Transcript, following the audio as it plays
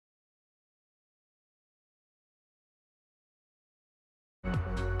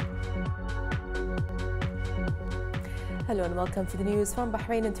Hello and welcome to the news from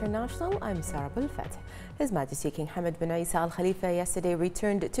Bahrain International. I'm Sarah Bulletin. His Majesty King Hamad bin Isa Al Khalifa yesterday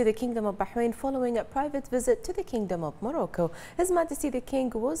returned to the Kingdom of Bahrain following a private visit to the Kingdom of Morocco. His Majesty the King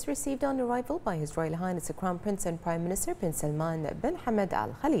was received on arrival by His Royal Highness the Crown Prince and Prime Minister Bin Salman bin Hamad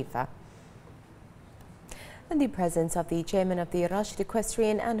Al Khalifa. In the presence of the chairman of the Rashid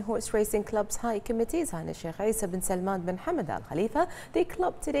Equestrian and Horse Racing Club's High Committees, Highness Sheikh Isa bin Salman bin Hamad Al Khalifa, the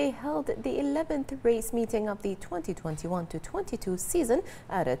club today held the 11th race meeting of the 2021-22 season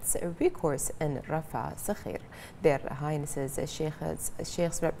at its recourse in Rafa Sakhir. Their Highnesses,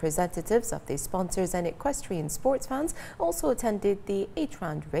 Sheikh's representatives of the sponsors and equestrian sports fans also attended the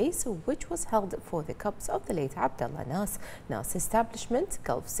 8-round race, which was held for the cups of the late Abdullah Nas establishment,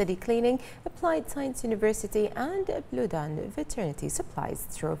 Gulf City Cleaning, Applied Science University and Bludan Veterinary Supplies.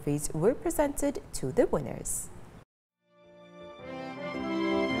 Trophies were presented to the winners.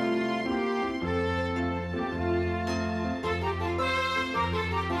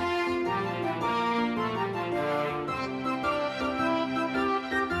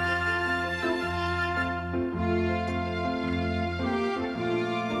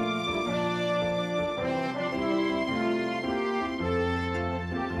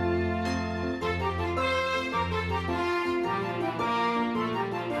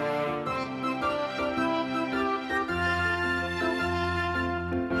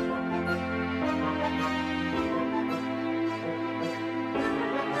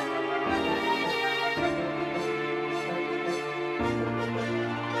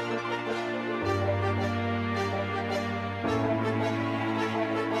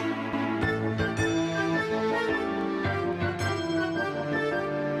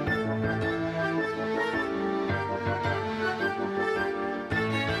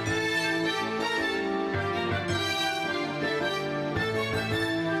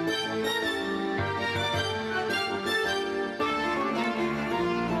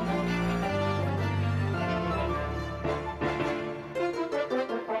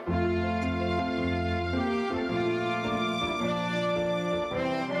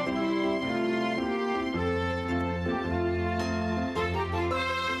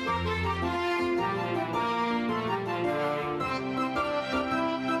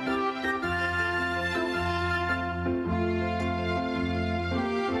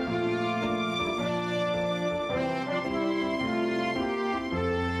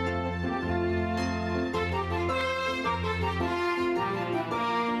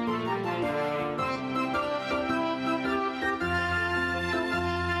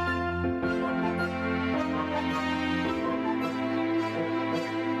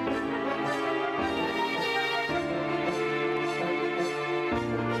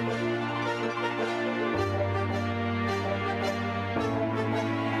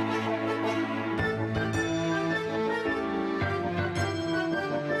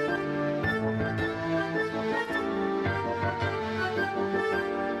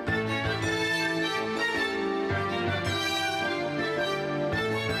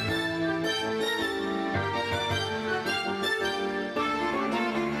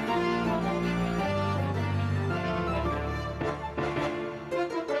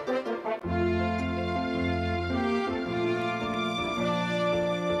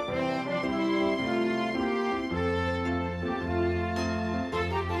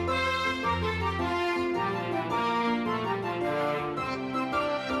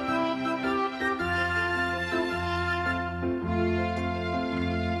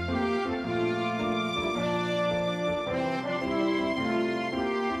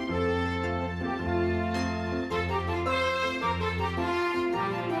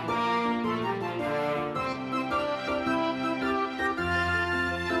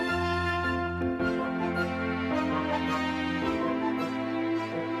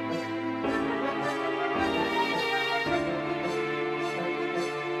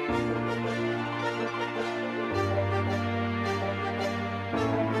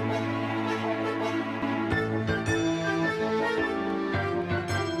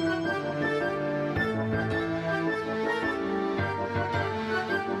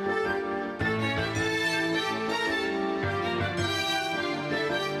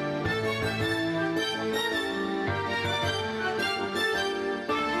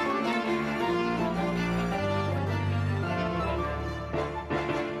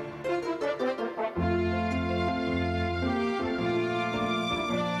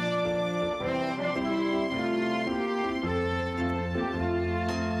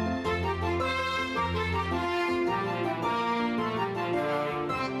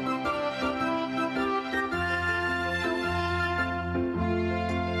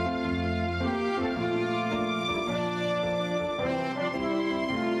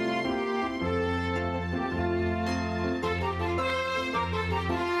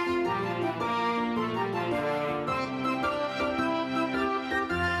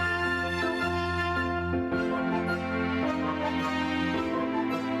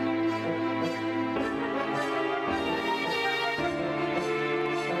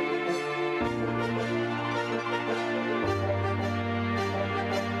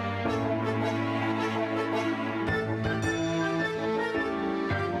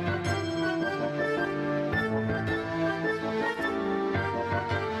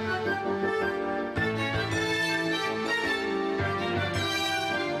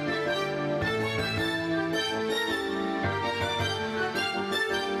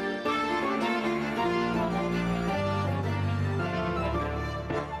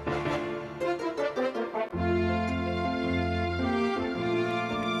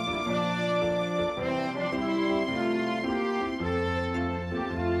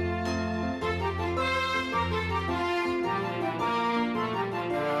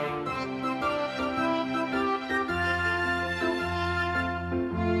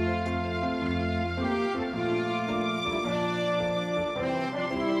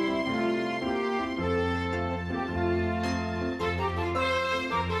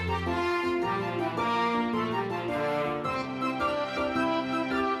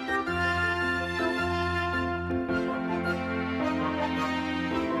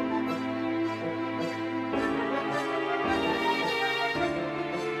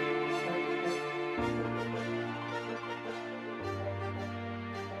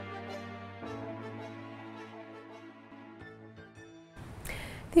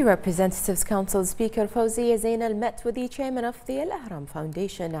 The Representatives Council Speaker Fawzia Zainal met with the chairman of the Al-Ahram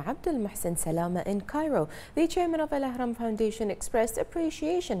Foundation, Abdul Muhsin Salama, in Cairo. The chairman of Al-Ahram Foundation expressed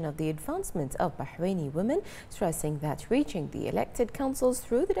appreciation of the advancement of Bahraini women, stressing that reaching the elected councils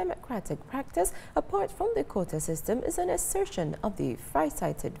through the democratic practice, apart from the quota system, is an assertion of the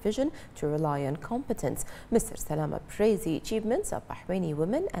farsighted vision to rely on competence. Mr. Salama praised the achievements of Bahraini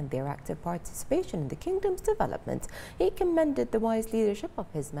women and their active participation in the kingdom's development. He commended the wise leadership of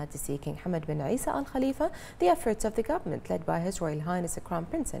His Majesty King Hamad bin Isa Al Khalifa, the efforts of the government led by His Royal Highness the Crown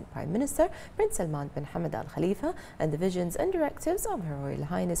Prince and Prime Minister Prince Salman bin Hamad Al Khalifa, and the visions and directives of Her Royal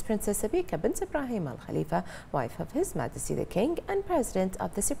Highness Princess Abika bint Ibrahim Al Khalifa, wife of His Majesty the King and President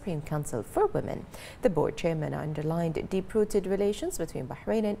of the Supreme Council for Women. The board chairman underlined deep-rooted relations between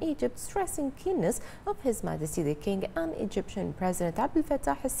Bahrain and Egypt, stressing keenness of His Majesty the King and Egyptian President Abdel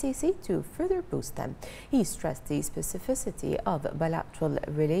Fattah al-Sisi to further boost them. He stressed the specificity of bilateral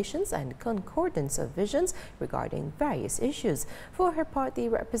relations and concordance of visions regarding various issues. For her part, the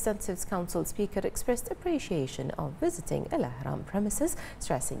Representatives Council Speaker expressed appreciation of visiting Al-Ahram premises,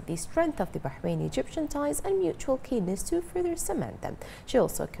 stressing the strength of the Bahrain-Egyptian ties and mutual keenness to further cement them. She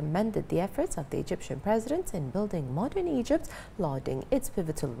also commended the efforts of the Egyptian President in building modern Egypt, lauding its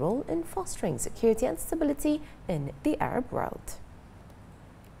pivotal role in fostering security and stability in the Arab world.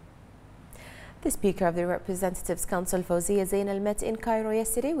 The Speaker of the Representatives Council, Fawzia Zainal, met in Cairo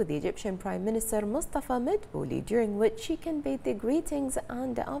yesterday with the Egyptian Prime Minister Mustafa Madbouli, during which she conveyed the greetings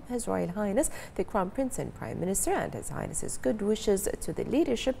of His Royal Highness the Crown Prince and Prime Minister and His Highness's good wishes to the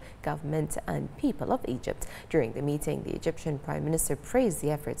leadership, government and people of Egypt. During the meeting, the Egyptian Prime Minister praised the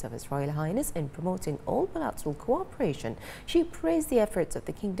efforts of His Royal Highness in promoting all bilateral cooperation. She praised the efforts of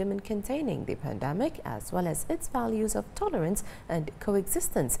the kingdom in containing the pandemic, as well as its values of tolerance and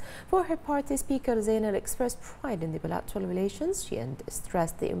coexistence. For her part, the Speaker Zainal expressed pride in the bilateral relations and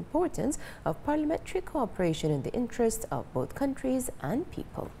stressed the importance of parliamentary cooperation in the interest of both countries and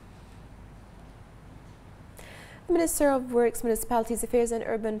people. The Minister of Works, Municipalities Affairs and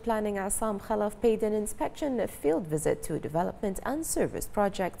Urban Planning, Assam Khalaf, paid an inspection field visit to development and service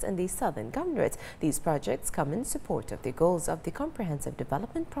projects in the Southern Governorate. These projects come in support of the goals of the comprehensive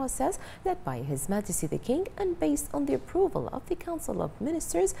development process led by His Majesty the King and based on the approval of the Council of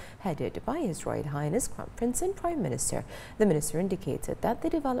Ministers headed by His Royal Highness Crown Prince and Prime Minister. The Minister indicated that the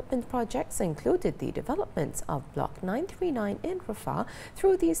development projects included the development of Block 939 in Rafah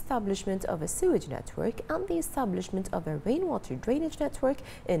through the establishment of a sewage network and the establishment of a rainwater drainage network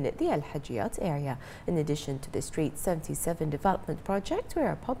in the Al Hajiyat area, in addition to the Street 77 development project,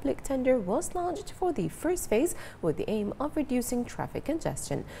 where a public tender was launched for the first phase with the aim of reducing traffic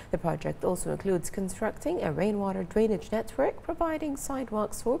congestion. The project also includes constructing a rainwater drainage network, providing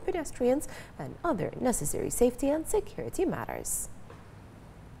sidewalks for pedestrians and other necessary safety and security matters.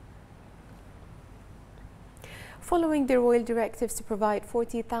 Following the royal directives to provide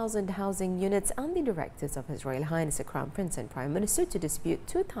 40,000 housing units and the directives of His Royal Highness the Crown Prince and Prime Minister to dispute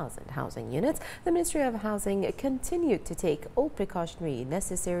 2,000 housing units, the Ministry of Housing continued to take all precautionary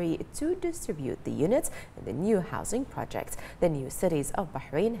necessary to distribute the units in the new housing project. The new cities of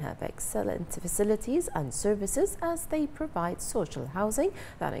Bahrain have excellent facilities and services as they provide social housing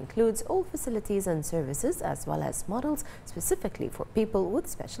that includes all facilities and services as well as models specifically for people with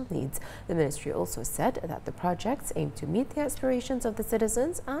special needs. The Ministry also said that the project aim to meet the aspirations of the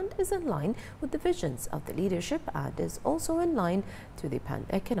citizens and is in line with the visions of the leadership and is also in line to the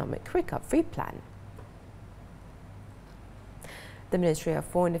pan-economic recovery plan. The Ministry of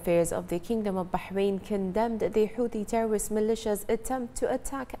Foreign Affairs of the Kingdom of Bahrain condemned the Houthi terrorist militia's attempt to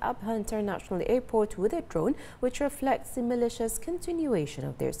attack Abha International Airport with a drone, which reflects the militia's continuation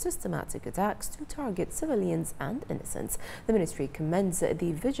of their systematic attacks to target civilians and innocents. The Ministry commends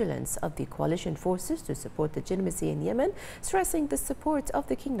the vigilance of the coalition forces to support legitimacy in Yemen, stressing the support of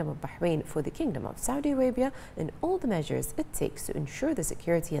the Kingdom of Bahrain for the Kingdom of Saudi Arabia in all the measures it takes to ensure the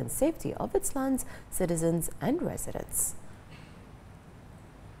security and safety of its lands, citizens and residents.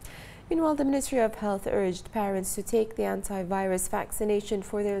 Meanwhile, the Ministry of Health urged parents to take the antivirus vaccination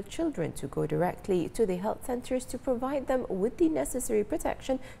for their children to go directly to the health centers to provide them with the necessary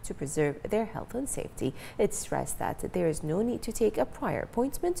protection to preserve their health and safety. It stressed that there is no need to take a prior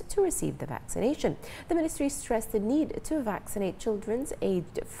appointment to receive the vaccination. The ministry stressed the need to vaccinate children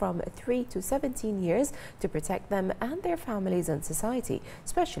aged from 3 to 17 years to protect them and their families and society,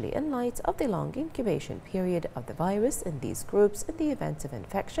 especially in light of the long incubation period of the virus in these groups in the event of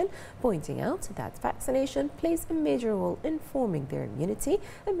infection, pointing out that vaccination plays a major role in forming their immunity,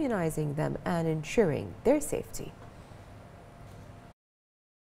 immunizing them and ensuring their safety.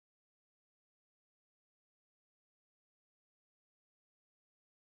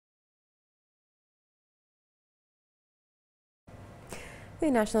 The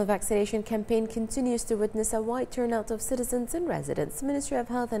national vaccination campaign continues to witness a wide turnout of citizens and residents. The Ministry of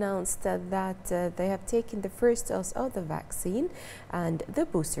Health announced that they have taken the first dose of the vaccine and the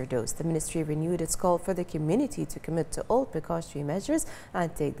booster dose. The ministry renewed its call for the community to commit to all precautionary measures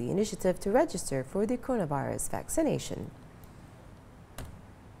and take the initiative to register for the coronavirus vaccination.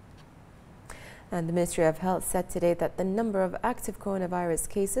 And the Ministry of Health said today that the number of active coronavirus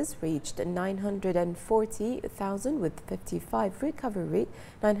cases reached 940,000 with 55 recoveries,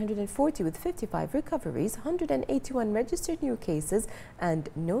 181 registered new cases and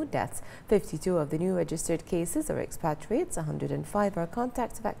no deaths. 52 of the new registered cases are expatriates, 105 are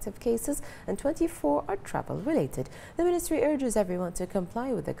contacts of active cases and 24 are travel related. The ministry urges everyone to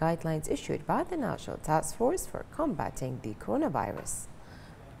comply with the guidelines issued by the National Task Force for combating the coronavirus.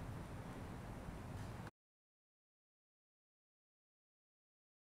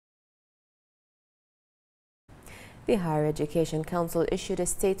 The Higher Education Council issued a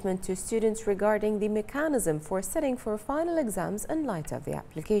statement to students regarding the mechanism for setting for final exams in light of the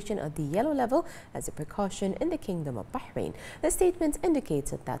application of the yellow level as a precaution in the Kingdom of Bahrain. The statement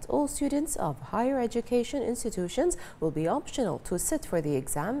indicated that all students of higher education institutions will be optional to sit for the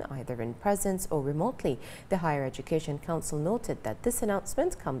exam either in presence or remotely. The Higher Education Council noted that this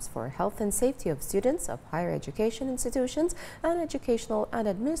announcement comes for health and safety of students of higher education institutions and educational and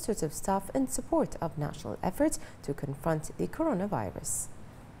administrative staff in support of national efforts to confront the coronavirus.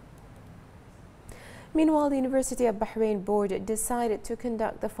 Meanwhile, the University of Bahrain Board decided to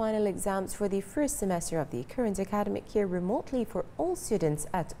conduct the final exams for the first semester of the current academic year remotely for all students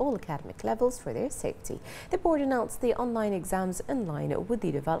at all academic levels for their safety. The board announced the online exams in line with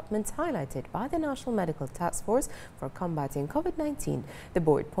the developments highlighted by the National Medical Task Force for combating COVID-19. The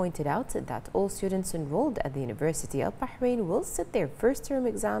board pointed out that all students enrolled at the University of Bahrain will sit their first term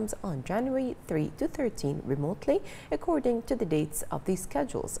exams on January 3 to 13 remotely, according to the dates of the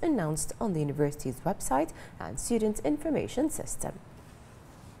schedules announced on the university's website and student information system.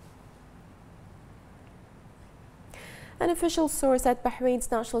 An official source at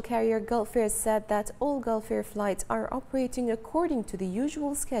Bahrain's national carrier Gulf Air said that all Gulf Air flights are operating according to the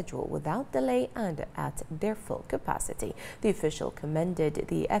usual schedule without delay and at their full capacity. The official commended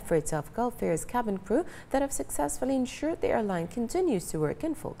the efforts of Gulf Air's cabin crew that have successfully ensured the airline continues to work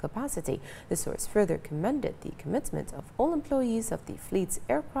in full capacity. The source further commended the commitment of all employees of the fleet's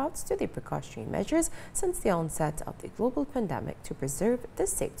aircrafts to the precautionary measures since the onset of the global pandemic to preserve the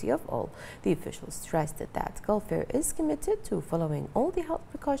safety of all. The official stressed that Gulf Air is committed to following all the health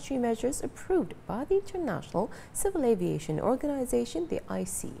precautionary measures approved by the International Civil Aviation Organization, the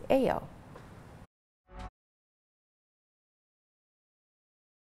ICAO.